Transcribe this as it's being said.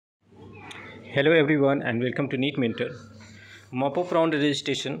Hello everyone and welcome to NEET Mentor. Mop-up round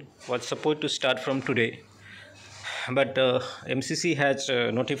registration was supposed to start from today, but MCC has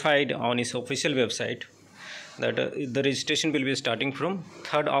notified on its official website that the registration will be starting from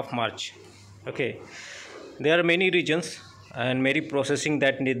 3rd of March. Okay, there are many regions and many processing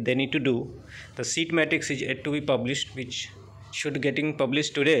that they need to do. The seat matrix is yet to be published, which should getting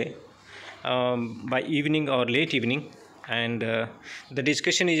published today by evening or late evening, and the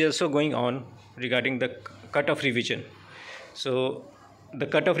discussion is also going on regarding the cut-off revision. So the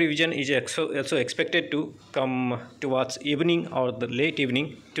cut-off revision is also expected to come towards evening or the late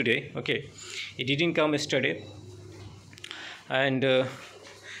evening today. Okay, it didn't come yesterday, and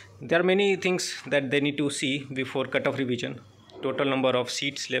there are many things that they need to see before cut-off revision. Total number of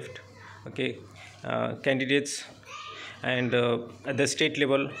seats left, okay, candidates, and at the state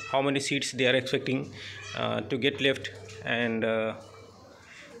level how many seats they are expecting to get left, and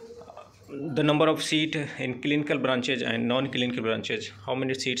the number of seats in clinical branches and non-clinical branches, how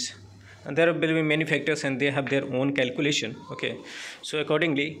many seats, and there will be many factors and they have their own calculation. Okay, so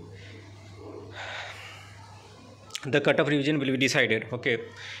accordingly the cut-off revision will be decided. Okay,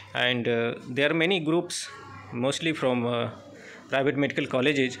 and there are many groups, mostly from private medical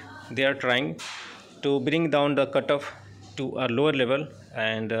colleges. They are trying to bring down the cut-off to a lower level,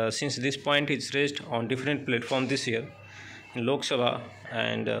 and since this point is raised on different platforms this year in Lok Sabha,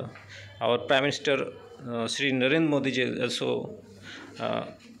 and our Prime Minister Sri Narendra Modi ji also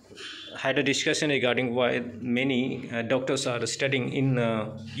had a discussion regarding why many doctors are studying in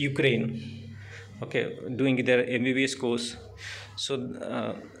Ukraine, okay, doing their MBBS course. So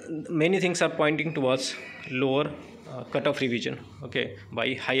many things are pointing towards lower cut-off revision, okay,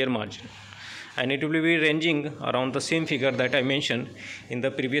 by higher margin, and it will be ranging around the same figure that I mentioned in the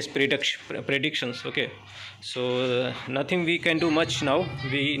previous predictions. Okay, so nothing we can do much now.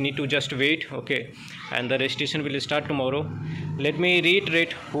 We need to just wait. Okay, and the registration will start tomorrow. Let me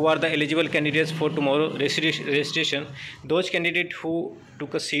reiterate who are the eligible candidates for tomorrow registration. Those candidates who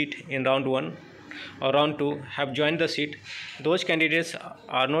took a seat in round 1 or round 2 have joined the seat. Those candidates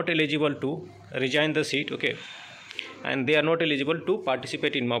are not eligible to rejoin the seat, okay, and they are not eligible to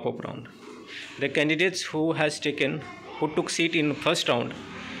participate in mop-up round. The candidates who took seat in first round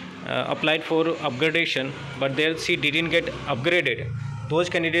applied for upgradation, but their seat didn't get upgraded. Those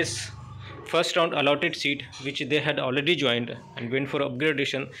candidates first round allotted seat which they had already joined and went for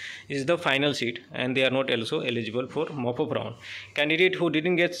upgradation is the final seat, and they are not also eligible for mop-up round. Candidate who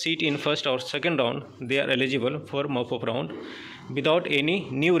didn't get seat in first or second round, they are eligible for mop-up round without any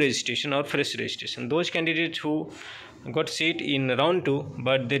new registration or fresh registration. Those candidates who got seat in round 2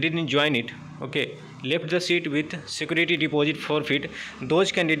 but they didn't join it, okay, left the seat with security deposit forfeit,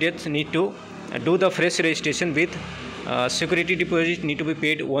 those candidates need to do the fresh registration with security deposit need to be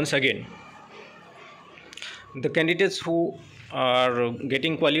paid once again. The candidates who are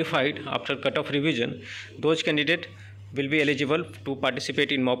getting qualified after cut-off revision, those candidates will be eligible to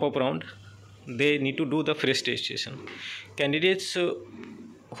participate in mop-up round. They need to do the fresh registration. Candidates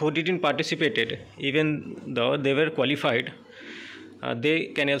who didn't participate, even though they were qualified, they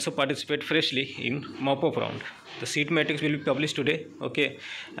can also participate freshly in mop-up round. The seat matrix will be published today, okay,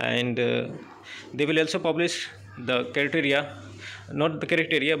 and they will also publish the criteria, not the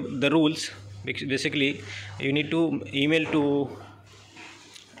criteria, the rules. Basically, you need to email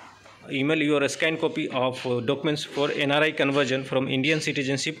your scanned copy of documents for NRI conversion from Indian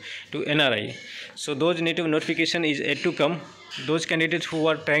citizenship to NRI. So those native notification is yet to come. Those candidates who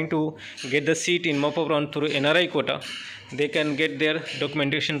are trying to get the seat in mop-up round through NRI quota, they can get their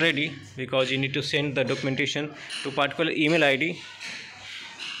documentation ready, because you need to send the documentation to particular email ID,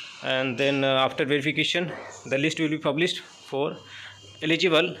 and then after verification the list will be published for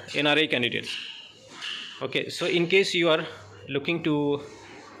eligible NRI candidates. Okay, so in case you are looking to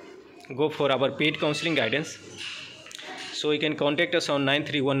go for our paid counseling guidance, so you can contact us on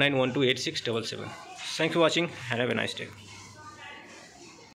 9319128677. Thanks for watching and have a nice day.